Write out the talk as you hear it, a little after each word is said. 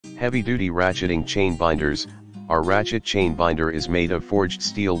Heavy-duty ratcheting chain binders. Our ratchet chain binder is made of forged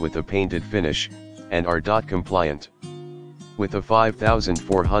steel with a painted finish, and are DOT compliant. With a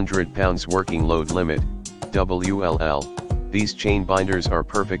 5,400 pounds working load limit, WLL, these chain binders are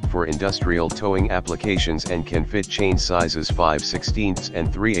perfect for industrial towing applications and can fit chain sizes 5/16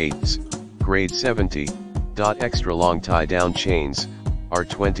 and 3/8, grade 70. Extra long tie-down chains. Our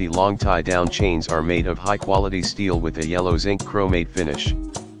 20 long tie-down chains are made of high-quality steel with a yellow zinc chromate finish.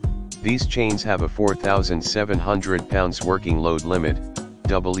 These chains have a 4,700 pounds working load limit,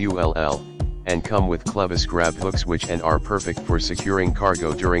 WLL, and come with clevis grab hooks which are perfect for securing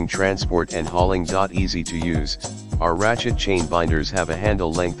cargo during transport and hauling. Easy to use. Our ratchet chain binders have a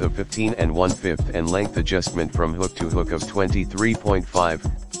handle length of 15 1/5 and length adjustment from hook to hook of 23.5,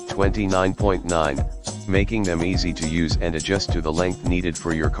 29.9, making them easy to use and adjust to the length needed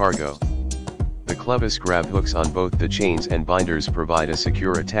for your cargo. The clevis grab hooks on both the chains and binders provide a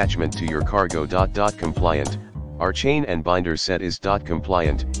secure attachment to your cargo. Compliant. Our chain and binder set is DOT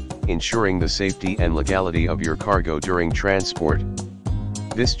compliant, ensuring the safety and legality of your cargo during transport.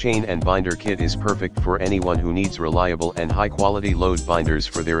 This chain and binder kit is perfect for anyone who needs reliable and high-quality load binders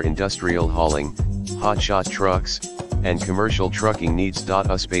for their industrial hauling, hotshot trucks, and commercial trucking needs.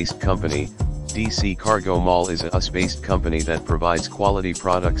 US-based company, DC Cargo Mall is a US-based company that provides quality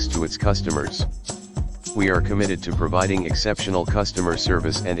products to its customers. We are committed to providing exceptional customer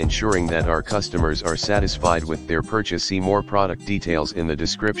service and ensuring that our customers are satisfied with their purchase. See more product details in the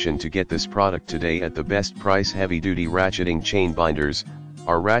description to get this product today at the best price. Heavy-duty ratcheting chain binders.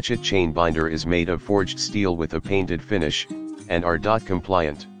 Our ratchet chain binder is made of forged steel with a painted finish, and are DOT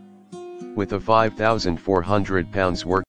compliant. With a 5,400 pounds work